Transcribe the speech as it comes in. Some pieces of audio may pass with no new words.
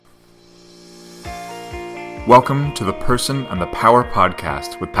Welcome to the Person and the Power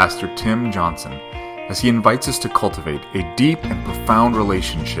podcast with Pastor Tim Johnson, as he invites us to cultivate a deep and profound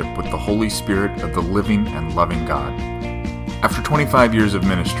relationship with the Holy Spirit of the living and loving God. After 25 years of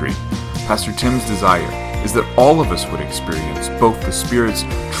ministry, Pastor Tim's desire is that all of us would experience both the Spirit's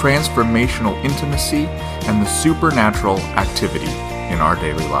transformational intimacy and the supernatural activity in our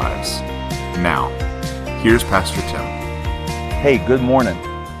daily lives. Now, here's Pastor Tim. Hey, good morning,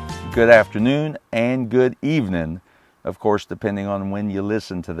 good afternoon, and good evening, of course, depending on when you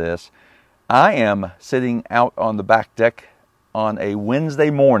listen to this. I am sitting out on the back deck on a Wednesday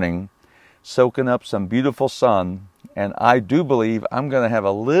morning, soaking up some beautiful sun, and I do believe I'm going to have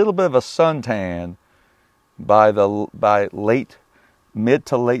a little bit of a suntan by mid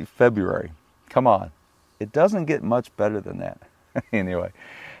to late February. Come on, it doesn't get much better than that. Anyway,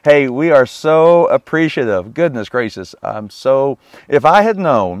 hey, we are so appreciative. Goodness gracious, if I had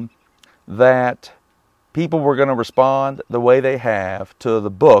known that people were going to respond the way they have to the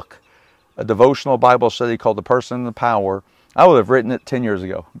book, a devotional Bible study called The Person and the Power, I would have written it 10 years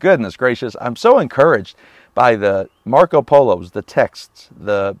ago. Goodness gracious, I'm so encouraged by the Marco Polos, the texts,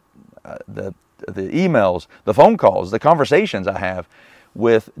 the emails, the phone calls, the conversations I have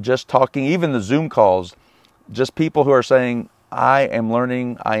with just talking, even the Zoom calls, just people who are saying, I am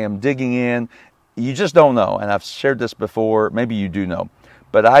learning, I am digging in. You just don't know, and I've shared this before, maybe you do know.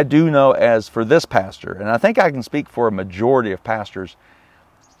 But I do know, as for this pastor, and I think I can speak for a majority of pastors,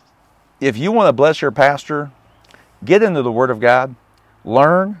 if you want to bless your pastor, get into the Word of God,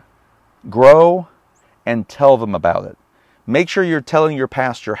 learn, grow, and tell them about it. Make sure you're telling your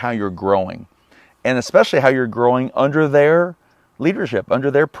pastor how you're growing, and especially how you're growing under their leadership,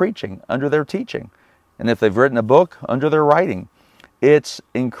 under their preaching, under their teaching. And if they've written a book, under their writing. It's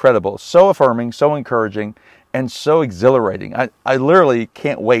incredible, so affirming, so encouraging, and so exhilarating. I literally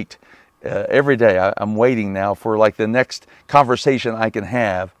can't wait. Every day I'm waiting now for like the next conversation I can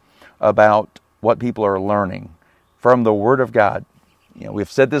have about what people are learning from the Word of God. You know,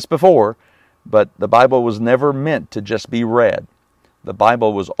 we've said this before, but the Bible was never meant to just be read. The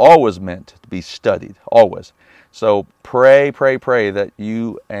Bible was always meant to be studied, always. So pray that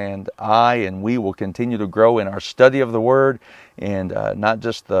you and I and we will continue to grow in our study of the Word, and not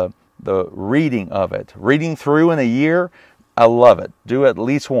just the reading of it. Reading through in a year, I love it. Do it at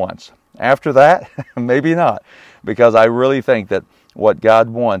least once. After that, maybe not, because I really think that what God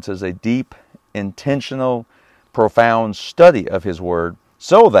wants is a deep, intentional, profound study of His Word,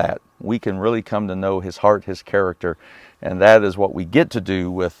 so that we can really come to know His heart, His character, and that is what we get to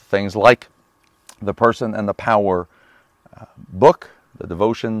do with things like the Person and the Power book, the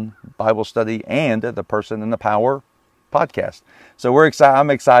devotion Bible study, and the Person and the Power podcast. So we're excited.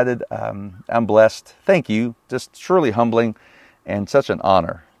 I'm excited. I'm blessed. Thank you. Just truly humbling and such an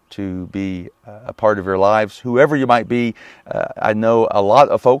honor to be a part of your lives, whoever you might be. I know a lot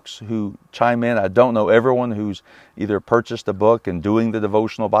of folks who chime in. I don't know everyone who's either purchased a book and doing the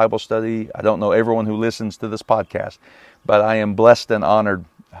devotional Bible study. I don't know everyone who listens to this podcast, but I am blessed and honored.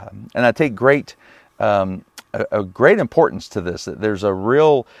 And I take a great importance to this. That there's a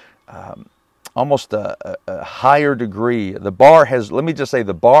real, almost a higher degree. The bar has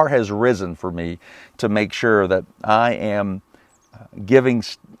risen for me to make sure that I am giving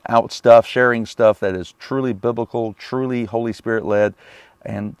out stuff, sharing stuff that is truly biblical, truly Holy Spirit led,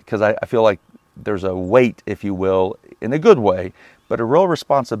 and because I feel like there's a weight, if you will, in a good way, but a real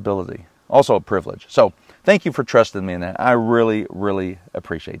responsibility, also a privilege. So thank you for trusting me in that. I really, really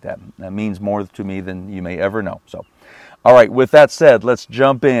appreciate that. That means more to me than you may ever know. So, all right, with that said, let's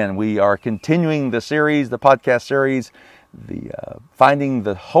jump in. We are continuing the series, the podcast series, the Finding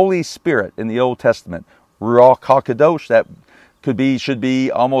the Holy Spirit in the Old Testament. Ruach HaKadosh, that should be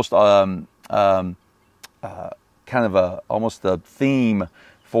almost kind of almost a theme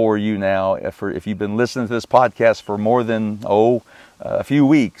for you now. If you've been listening to this podcast for more than a few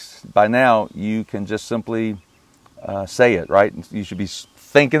weeks, by now you can just simply say it, right? You should be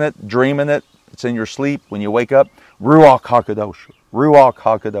thinking it, dreaming it. It's in your sleep when you wake up. Ruach HaKadosh, Ruach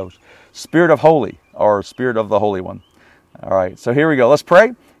HaKadosh, Spirit of Holy, or Spirit of the Holy One. All right, so here we go. Let's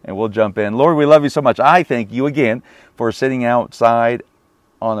pray, and we'll jump in. Lord, we love you so much. I thank you again for sitting outside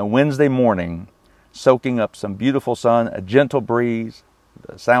on a Wednesday morning, soaking up some beautiful sun, a gentle breeze,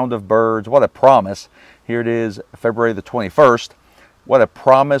 the sound of birds. What a promise. Here it is, February the 21st. What a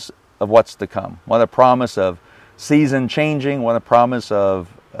promise of what's to come. What a promise of season changing. What a promise of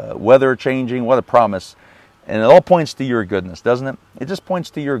weather changing. What a promise. And it all points to your goodness, doesn't it? It just points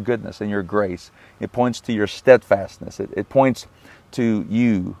to your goodness and your grace. It points to your steadfastness. It points to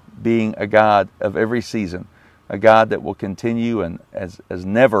you being a God of every season, a God that will continue and as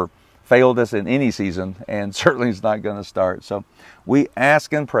never failed us in any season, and certainly is not going to start. So we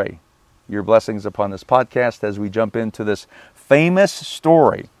ask and pray your blessings upon this podcast as we jump into this famous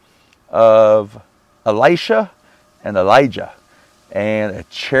story of Elisha and Elijah and a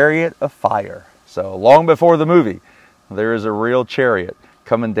chariot of fire. So long before the movie, there is a real chariot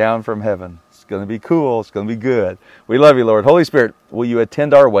coming down from heaven. It's going to be cool. It's going to be good. We love you, Lord. Holy Spirit, will you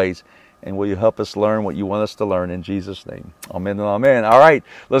attend our ways, and will you help us learn what you want us to learn in Jesus' name? Amen and amen. All right,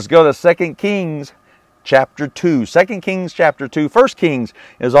 let's go to 2 Kings chapter 2. 2 Kings chapter 2. 1 Kings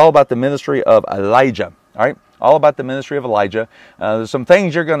is all about the ministry of Elijah. All right, all about the ministry of Elijah. There's some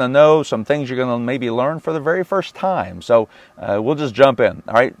things you're going to know, some things you're going to maybe learn for the very first time. So we'll just jump in.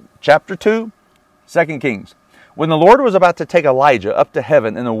 All right, chapter 2, 2 Kings. When the Lord was about to take Elijah up to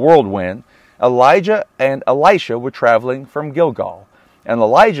heaven in a whirlwind, Elijah and Elisha were traveling from Gilgal. And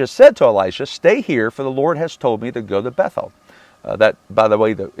Elijah said to Elisha, "Stay here, for the Lord has told me to go to Bethel." That, by the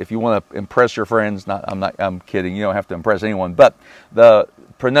way, if you want to impress your friends, I'm kidding. You don't have to impress anyone. But the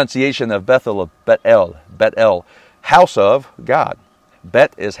pronunciation of Bethel, of Bet-El, house of God.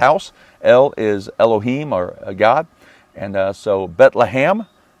 Bet is house. El is Elohim, or God. And so Bethlehem,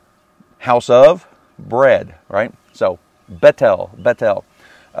 house of bread, right? So Bethel.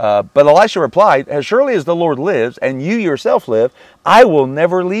 But Elisha replied, "As surely as the Lord lives, and you yourself live, I will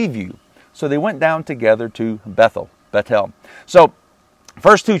never leave you." So they went down together to Bethel. So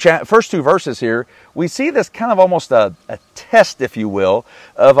first two verses here, we see this kind of almost a test, if you will,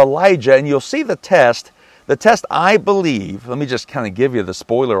 of Elijah. And you'll see the test. The test, I believe, let me just kind of give you the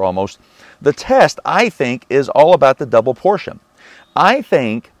spoiler almost. The test, I think, is all about the double portion. I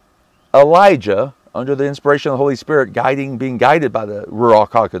think Elijah, under the inspiration of the Holy Spirit, being guided by the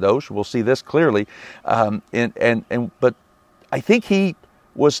Ruach HaKadosh, we'll see this clearly. But I think he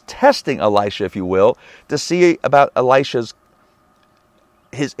was testing Elisha, if you will, to see about Elisha's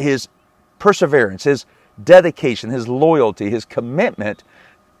his perseverance, his dedication, his loyalty, his commitment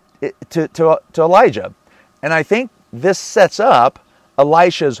to Elijah. And I think this sets up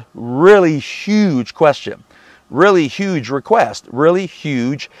Elisha's really huge question, really huge request, really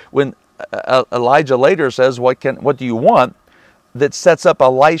huge when Elijah later says, what do you want? That sets up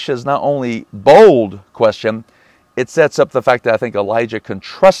Elisha's not only bold question, it sets up the fact that I think Elijah can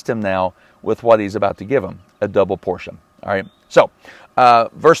trust him now with what he's about to give him, a double portion. All right. So,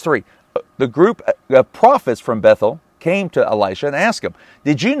 verse 3, the group of prophets from Bethel came to Elisha and asked him,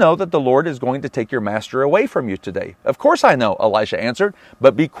 "Did you know that the Lord is going to take your master away from you today?" "Of course I know," Elisha answered,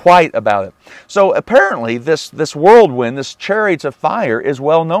 "but be quiet about it." So apparently this whirlwind, this chariots of fire, is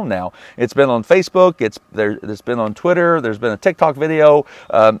well known now. It's been on Facebook, it's been on Twitter, there's been a TikTok video,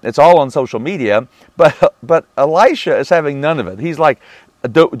 it's all on social media, but Elisha is having none of it. He's like,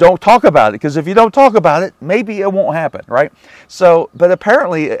 don't talk about it, because if you don't talk about it, maybe it won't happen, right? So, but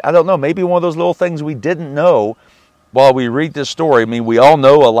apparently, I don't know, maybe one of those little things we didn't know while we read this story. I mean, we all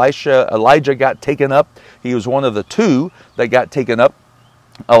know Elijah got taken up. He was one of the two that got taken up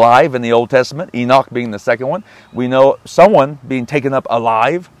alive in the Old Testament, Enoch being the second one. We know someone being taken up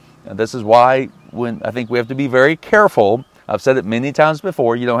alive. And this is why I think we have to be very careful. I've said it many times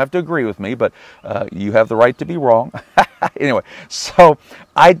before. You don't have to agree with me, but you have the right to be wrong. Anyway, so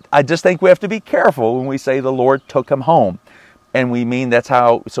I just think we have to be careful when we say the Lord took him home. And we mean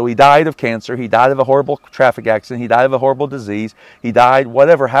so he died of cancer, he died of a horrible traffic accident, he died of a horrible disease, he died,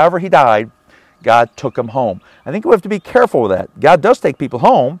 however he died, God took him home. I think we have to be careful with that. God does take people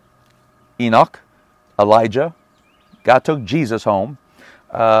home. Enoch, Elijah, God took Jesus home.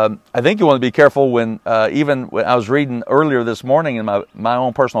 I think you want to be careful when even when I was reading earlier this morning in my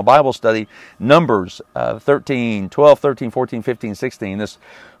own personal Bible study, Numbers 12, 13, 14, 15, 16, this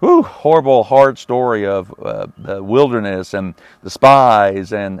horrible, hard story of the wilderness and the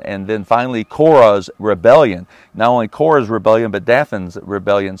spies and then finally Korah's rebellion. Not only Korah's rebellion, but Dathan's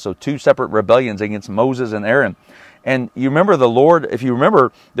rebellion. So two separate rebellions against Moses and Aaron. And you remember the Lord, if you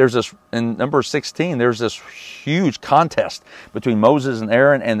remember, there's this, in number 16, there's this huge contest between Moses and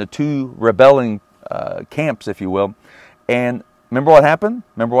Aaron and the two rebelling camps, if you will. And remember what happened?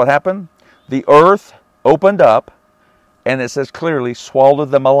 The earth opened up, and it says clearly, swallowed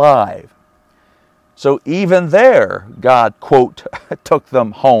them alive. So even there, God, quote, took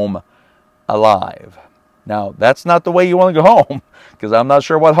them home alive. Now, that's not the way you want to go home, because I'm not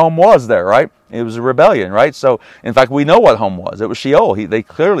sure what home was there, right? It was a rebellion, right? So, in fact, we know what home was. It was Sheol. They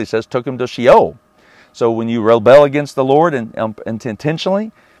clearly says took him to Sheol. So when you rebel against the Lord and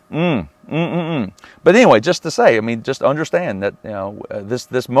intentionally, But anyway, just to say, I mean, just understand that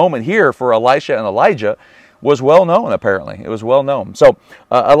this moment here for Elisha and Elijah was well known. Apparently, it was well known. So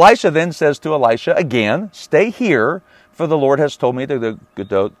Elisha then says to Elisha again, "Stay here, for the Lord has told me to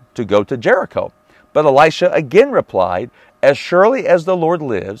go to Jericho. But Elisha again replied, as surely as the Lord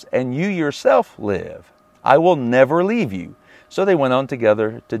lives and you yourself live, I will never leave you. So they went on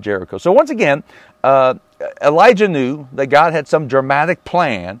together to Jericho. So once again, Elijah knew that God had some dramatic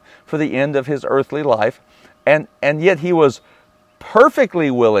plan for the end of his earthly life, and yet he was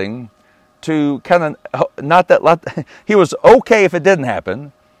perfectly willing to kind of, he was okay if it didn't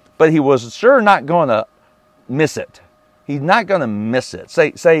happen, but he was sure not going to miss it. He's not going to miss it.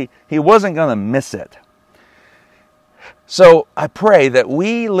 Say he wasn't going to miss it. So I pray that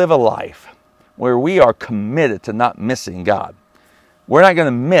we live a life where we are committed to not missing God. We're not going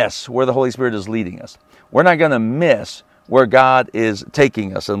to miss where the Holy Spirit is leading us. We're not going to miss where God is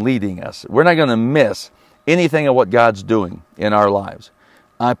taking us and leading us. We're not going to miss anything of what God's doing in our lives.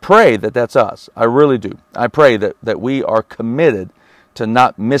 I pray that that's us. I really do. I pray that we are committed to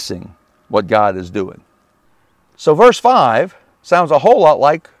not missing what God is doing. So verse 5 sounds a whole lot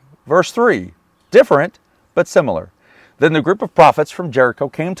like verse 3. Different, but similar. Then the group of prophets from Jericho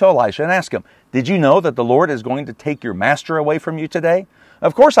came to Elisha and asked him, did you know that the Lord is going to take your master away from you today?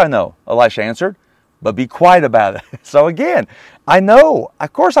 Of course I know, Elisha answered, but be quiet about it. So again, I know,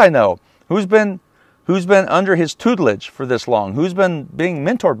 of course I know. Who's been under his tutelage for this long? Who's been being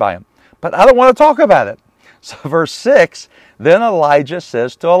mentored by him? But I don't want to talk about it. So verse 6, then Elijah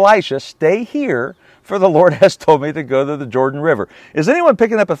says to Elisha, stay here, for the Lord has told me to go to the Jordan River. Is anyone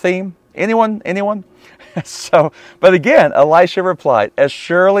picking up a theme? Anyone? But again, Elisha replied, as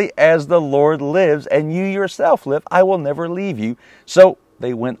surely as the Lord lives and you yourself live, I will never leave you. So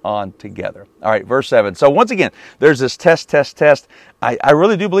they went on together. All right, verse 7. So once again, there's this test. I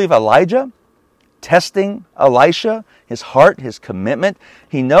really do believe Elijah testing Elisha, his heart, his commitment.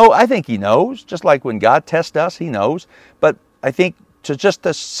 I think he knows, just like when God tests us, he knows. But I think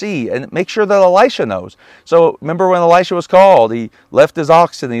to see and make sure that Elisha knows. So remember when Elisha was called, he left his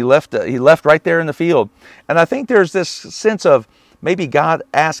oxen, he left right there in the field. And I think there's this sense of maybe God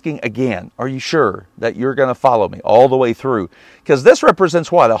asking again, are you sure that you're going to follow me all the way through? Because this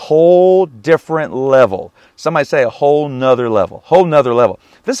represents what? A whole different level. Somebody say a whole nother level.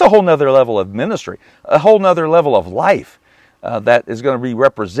 This is a whole nother level of ministry, a whole nother level of life that is going to be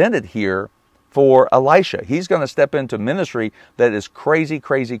represented here for Elisha. He's going to step into ministry that is crazy,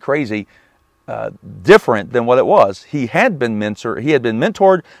 different than what it was. He had been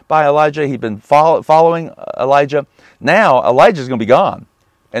mentored by Elijah. He'd been following Elijah. Now Elijah's going to be gone.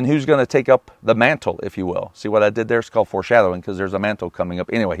 And who's going to take up the mantle, if you will? See what I did there? It's called foreshadowing because there's a mantle coming up.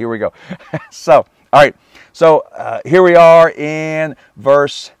 Anyway, here we go. All right. Here we are in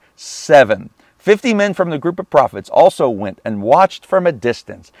verse 7. 50 men from the group of prophets also went and watched from a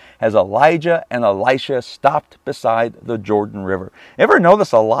distance as Elijah and Elisha stopped beside the Jordan River. Ever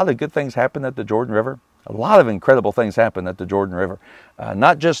notice a lot of good things happen at the Jordan River? A lot of incredible things happen at the Jordan River.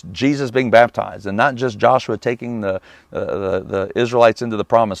 Not just Jesus being baptized and not just Joshua taking the Israelites into the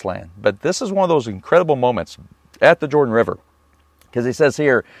promised land. But this is one of those incredible moments at the Jordan River. Because he says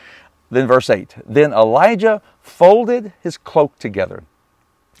here, then verse 8, then Elijah folded his cloak together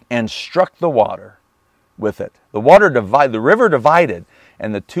and struck the water with it. The river divided,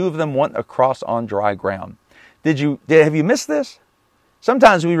 and the two of them went across on dry ground. Have you missed this?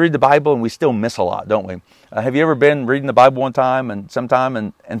 Sometimes we read the Bible and we still miss a lot, don't we? Have you ever been reading the Bible sometime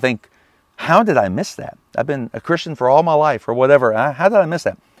and think, how did I miss that? I've been a Christian for all my life or whatever. How did I miss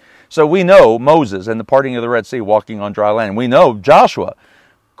that? So we know Moses and the parting of the Red Sea walking on dry land. We know Joshua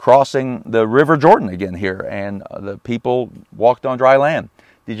crossing the River Jordan again here, and the people walked on dry land.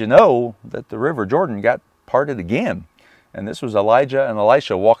 Did you know that the River Jordan got parted again? And this was Elijah and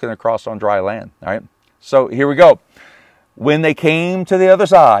Elisha walking across on dry land. All right. So here we go. When they came to the other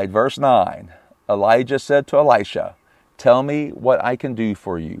side, verse 9, Elijah said to Elisha, tell me what I can do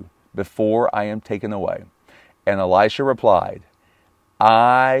for you before I am taken away. And Elisha replied,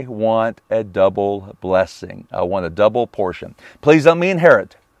 I want a double blessing. I want a double portion. Please let me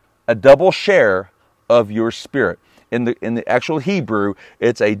inherit a double share of your spirit. In the actual Hebrew,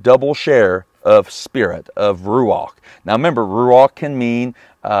 it's a double share of spirit, of ruach. Now remember, ruach can mean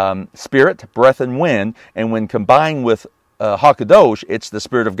spirit, breath, and wind. And when combined with hakadosh, it's the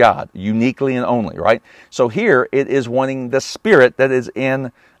Spirit of God, uniquely and only, right? So here it is wanting the Spirit that is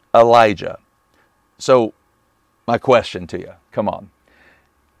in Elijah. So my question to you, come on.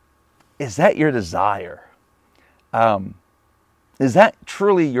 Is that your desire? Is that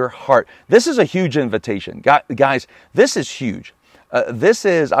truly your heart? This is a huge invitation. Guys, this is huge. This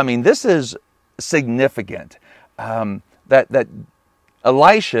is significant. That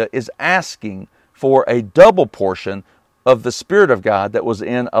Elisha is asking for a double portion of the Spirit of God that was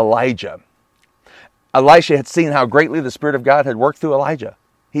in Elijah. Elisha had seen how greatly the Spirit of God had worked through Elijah.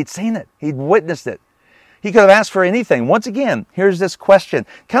 He'd seen it. He'd witnessed it. He could have asked for anything. Once again, here's this question.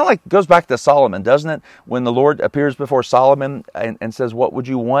 Kind of like goes back to Solomon, doesn't it? When the Lord appears before Solomon and says, what would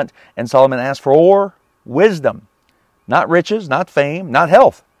you want? And Solomon asked for wisdom. Not riches, not fame, not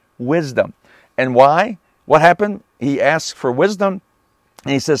health. Wisdom. And why? What happened? He asked for wisdom.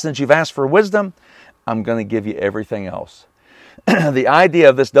 And he says, since you've asked for wisdom, I'm going to give you everything else. The idea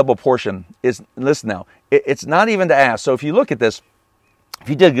of this double portion is, listen now, it's not even to ask. So if you look at this,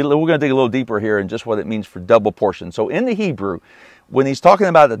 we're going to dig a little deeper here in just what it means for double portion. So in the Hebrew, when he's talking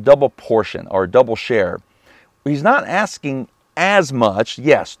about a double portion or a double share, he's not asking as much,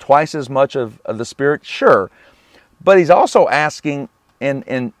 yes, twice as much of the Spirit, sure. But he's also asking,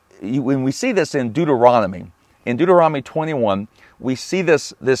 when we see this in Deuteronomy 21, we see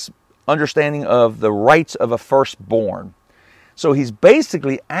this understanding of the rights of a firstborn. So he's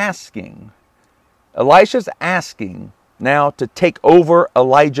basically asking, Elisha's asking now to take over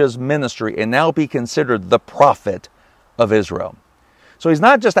Elijah's ministry and now be considered the prophet of Israel. So he's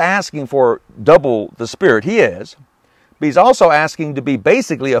not just asking for double the Spirit, he is, but he's also asking to be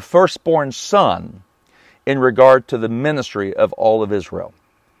basically a firstborn son in regard to the ministry of all of Israel.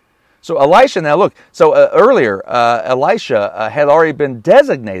 So Elisha, now look, earlier Elisha had already been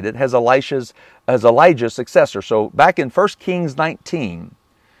designated as Elijah's successor. So back in 1 Kings 19,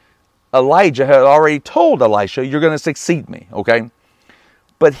 Elijah had already told Elisha, you're going to succeed me, okay?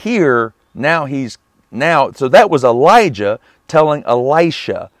 But here, so that was Elijah telling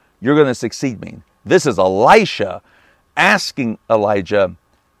Elisha, you're going to succeed me. This is Elisha asking Elijah,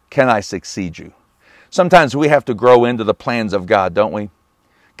 can I succeed you? Sometimes we have to grow into the plans of God, don't we?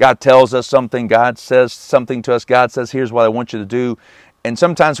 God tells us something, God says something to us, God says, here's what I want you to do. And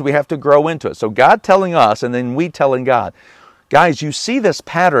sometimes we have to grow into it. So God telling us and then we telling God. Guys, you see this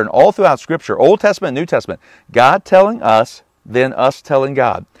pattern all throughout Scripture, Old Testament, New Testament. God telling us, then us telling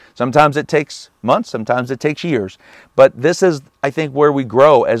God. Sometimes it takes months, sometimes it takes years. But this is, I think, where we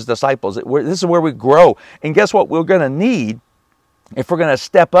grow as disciples. This is where we grow. And guess what we're going to need if we're going to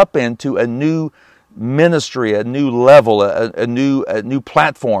step up into a new ministry, a new level, a new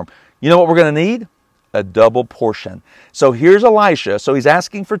platform. You know what we're going to need? A double portion. So here's Elisha. So he's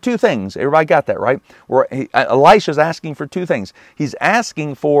asking for two things. Everybody got that, right? Elisha's asking for two things. He's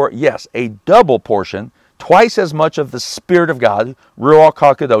asking for, yes, a double portion, twice as much of the Spirit of God, Ruach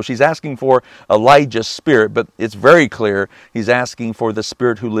HaKadosh. He's asking for Elijah's spirit, but it's very clear he's asking for the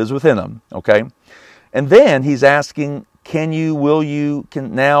Spirit who lives within him, okay? And then he's asking, can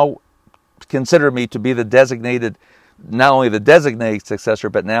now consider me to be the designated, not only the designated successor,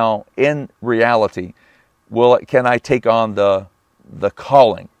 but now in reality, can I take on the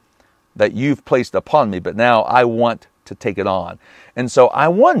calling that you've placed upon me, but now I want to take it on. And so I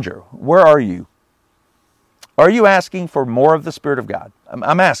wonder, where are you? Are you asking for more of the Spirit of God?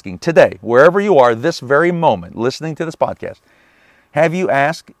 I'm asking today, wherever you are, this very moment, listening to this podcast, have you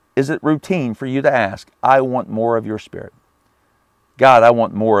asked, is it routine for you to ask, I want more of your Spirit? God, I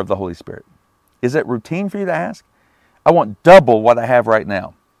want more of the Holy Spirit. Is it routine for you to ask? I want double what I have right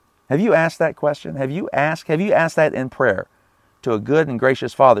now. Have you asked that question? Have you asked that in prayer to a good and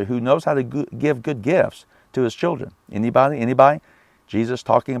gracious Father who knows how to give good gifts to His children? Anybody? Jesus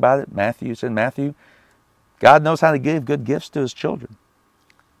talking about it. Matthew said, God knows how to give good gifts to His children.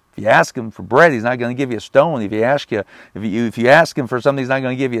 If you ask Him for bread, He's not going to give you a stone. If you ask Him for something, He's not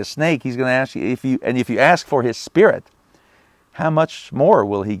going to give you a snake. He's going to ask you if you ask for His Spirit, how much more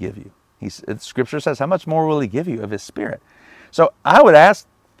will He give you? Scripture says, how much more will He give you of His Spirit? So I would ask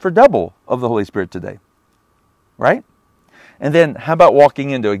for double of the Holy Spirit today, right? And then how about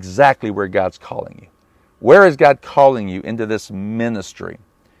walking into exactly where God's calling you? Where is God calling you into this ministry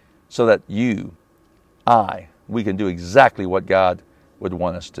so that we can do exactly what God would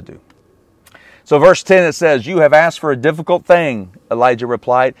want us to do? So verse 10, it says, you have asked for a difficult thing, Elijah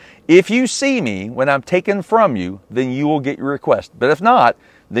replied. If you see me when I'm taken from you, then you will get your request. But if not,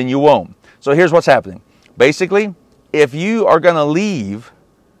 then you won't. So here's what's happening. Basically, if you are going to leave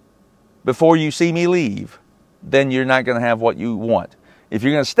before you see me leave, then you're not going to have what you want. If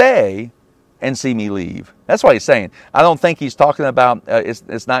you're going to stay and see me leave, that's what he's saying. I don't think he's talking about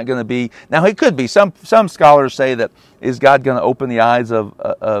it's not going to be. Now, it could be. Some scholars say that is God going to open the eyes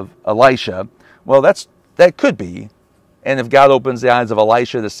of Elisha? Well, that could be. And if God opens the eyes of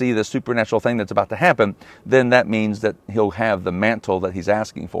Elisha to see the supernatural thing that's about to happen, then that means that he'll have the mantle that he's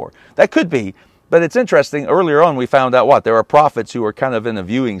asking for. That could be. But it's interesting. Earlier on, we found out what there are prophets who are kind of in a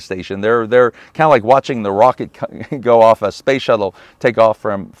viewing station. They're kind of like watching the rocket go off, a space shuttle take off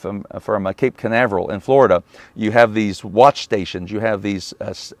from Cape Canaveral in Florida. You have these watch stations. You have these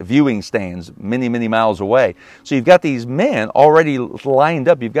viewing stands many miles away. So you've got these men already lined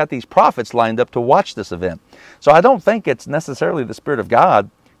up. You've got these prophets lined up to watch this event. So I don't think it's necessarily the Spirit of God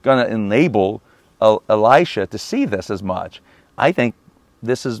going to enable Elisha to see this as much. I think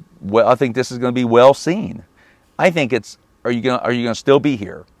this is going to be well seen. I think it's, are you going to still be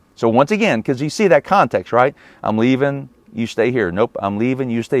here? So once again, because you see that context, right? I'm leaving, you stay here. Nope, I'm leaving,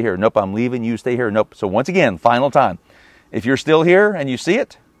 you stay here. Nope, I'm leaving, you stay here. Nope. So once again, final time. If you're still here and you see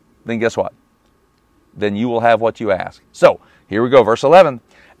it, then guess what? Then you will have what you ask. So here we go, verse 11.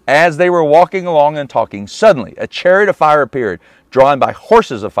 As they were walking along and talking, suddenly a chariot of fire appeared, drawn by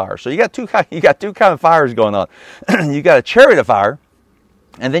horses of fire. So you got two kind of fires going on. You got a chariot of fire,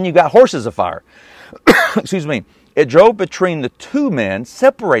 and then you got horses of fire. Excuse me. It drove between the two men,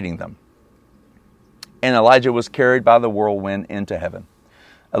 separating them. And Elijah was carried by the whirlwind into heaven.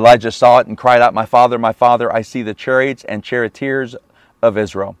 Elijah saw it and cried out, my father, I see the chariots and charioteers of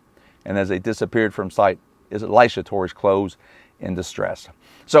Israel. And as they disappeared from sight, Elisha tore his clothes in distress.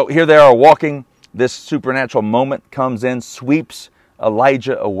 So here they are walking. This supernatural moment comes in, sweeps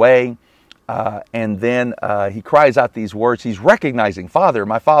Elijah away. And then he cries out these words. He's recognizing, Father,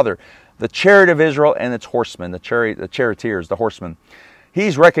 my Father, the chariot of Israel and its horsemen, the charioteers, the horsemen.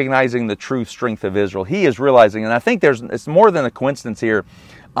 He's recognizing the true strength of Israel. He is realizing, and I think it's more than a coincidence here.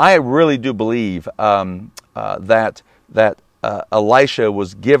 I really do believe that Elisha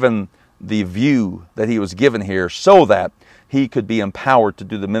was given the view that he was given here so that he could be empowered to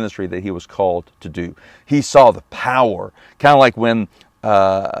do the ministry that he was called to do. He saw the power, kind of like when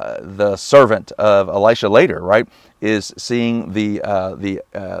the servant of Elisha later, right, is seeing the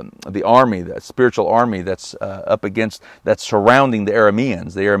army, the spiritual army that's that's surrounding the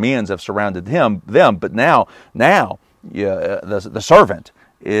Arameans. The Arameans have surrounded them, but now the servant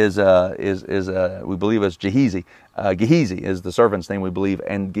is we believe is Gehazi. Gehazi is the servant's name, we believe,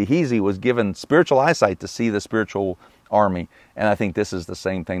 and Gehazi was given spiritual eyesight to see the spiritual army, and I think this is the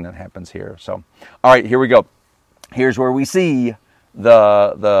same thing that happens here. So, all right, here we go. Here's where we see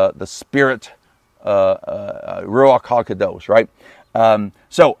the spirit Ruach HaKadosh, right?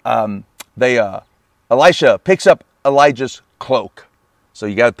 Elisha picks up Elijah's cloak. So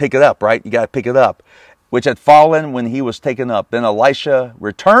you got to pick it up, right? You got to pick it up, which had fallen when he was taken up. Then Elisha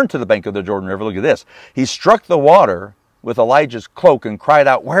returned to the bank of the Jordan River. Look at this. He struck the water with Elijah's cloak and cried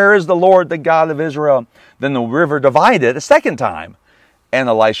out, where is the Lord, the God of Israel? Then the river divided a second time, and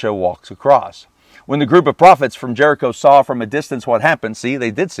Elisha walks across. When the group of prophets from Jericho saw from a distance what happened,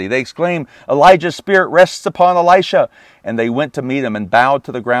 they exclaimed, Elijah's spirit rests upon Elisha. And they went to meet him and bowed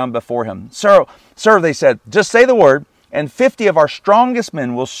to the ground before him. Sir, they said, just say the word, and 50 of our strongest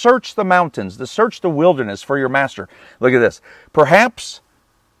men will search the mountains, to search the wilderness for your master. Look at this. Perhaps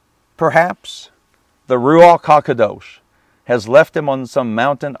the Ruach HaKadosh has left him on some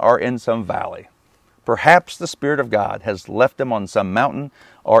mountain or in some valley. Perhaps the Spirit of God has left him on some mountain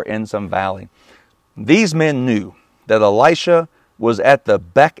or in some valley. These men knew that Elisha was at the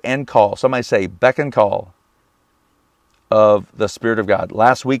beck and call. Somebody say beck and call of the Spirit of God.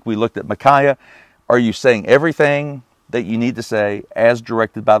 Last week we looked at Micaiah. Are you saying everything that you need to say as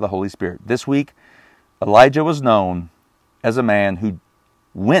directed by the Holy Spirit? This week, Elijah was known as a man who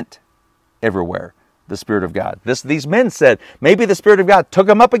went everywhere the Spirit of God. These men said, maybe the Spirit of God took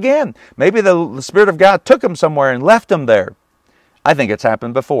him up again. Maybe the Spirit of God took him somewhere and left him there. I think it's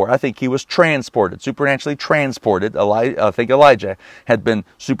happened before. I think he was transported, supernaturally transported. I think Elijah had been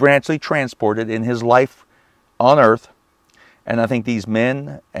supernaturally transported in his life on earth. And I think these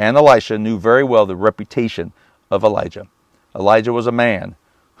men and Elisha knew very well the reputation of Elijah. Elijah was a man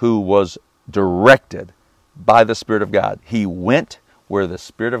who was directed by the Spirit of God. He went where the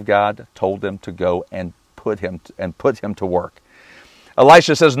Spirit of God told him to go and put him to work.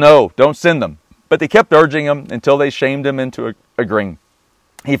 Elisha says, no, don't send them. But they kept urging him until they shamed him into agreeing.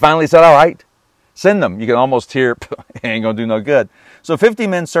 He finally said, all right, send them. You can almost hear, it ain't going to do no good. So 50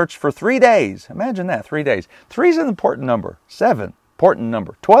 men searched for 3 days. Imagine that, 3 days. 3 is an important number. 7, important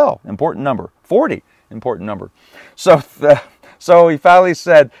number. 12, important number. 40, important number. So he finally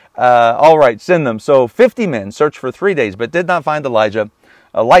said, all right, send them. So 50 men searched for 3 days, but did not find Elijah.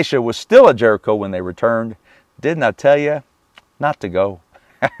 Elisha was still at Jericho when they returned. Didn't I tell you not to go?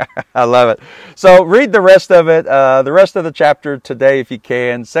 I love it. So read the rest of it, the rest of the chapter today if you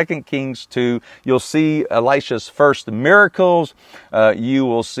can. 2 Kings 2. You'll see Elisha's first miracles. You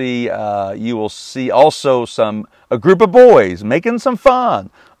will see also a group of boys making some fun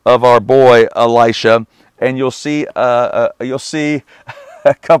of our boy Elisha, and you'll see a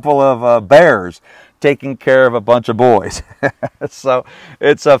couple of bears taking care of a bunch of boys. So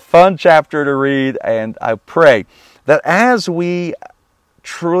it's a fun chapter to read, and I pray that as we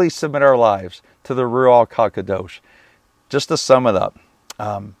truly submit our lives to the Ruach HaKadosh, just to sum it up,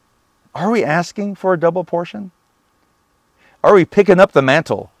 are we asking for a double portion? Are we picking up the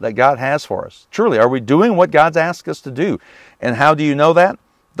mantle that God has for us? Truly, are we doing what God's asked us to do? And how do you know that?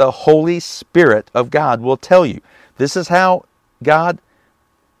 The Holy Spirit of God will tell you. This is how God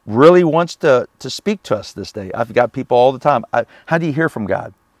really wants to speak to us this day. I've got people all the time. How do you hear from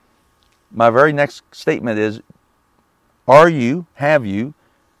God? My very next statement is, have you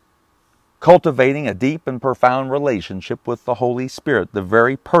cultivating a deep and profound relationship with the Holy Spirit, the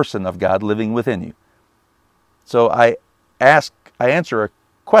very person of God living within you? So I answer a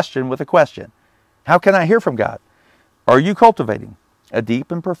question with a question. How can I hear from God? Are you cultivating a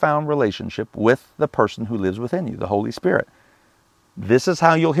deep and profound relationship with the person who lives within you, the Holy Spirit? This is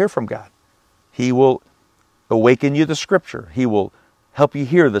how you'll hear from God. He will awaken you to Scripture. He will help you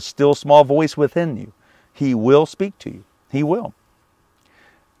hear the still small voice within you. He will speak to you. He will.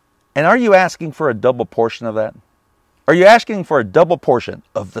 And are you asking for a double portion of that? Are you asking for a double portion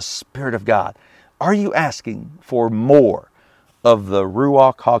of the Spirit of God? Are you asking for more of the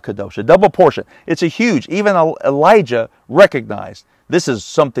Ruach HaKadosh? A double portion. It's a huge, even Elijah recognized, this is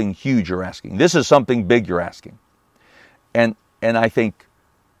something huge you're asking. This is something big you're asking. And I think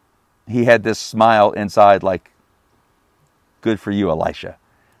he had this smile inside like, good for you, Elisha.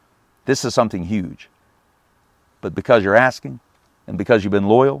 This is something huge. But because you're asking, and because you've been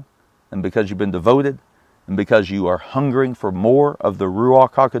loyal, and because you've been devoted, and because you are hungering for more of the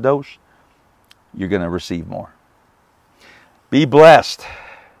Ruach HaKadosh, you're going to receive more. Be blessed.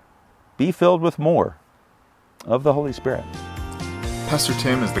 Be filled with more of the Holy Spirit. Pastor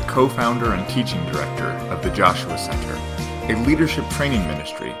Tim is the co-founder and teaching director of the Joshua Center, a leadership training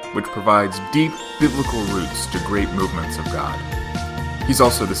ministry which provides deep biblical roots to great movements of God. He's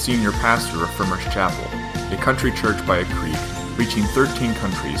also the senior pastor of Frimer's Chapel, a country church by a creek, reaching 13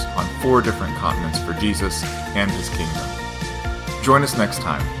 countries on 4 different continents for Jesus and His kingdom. Join us next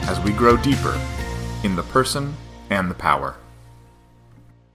time as we grow deeper in the person and the power.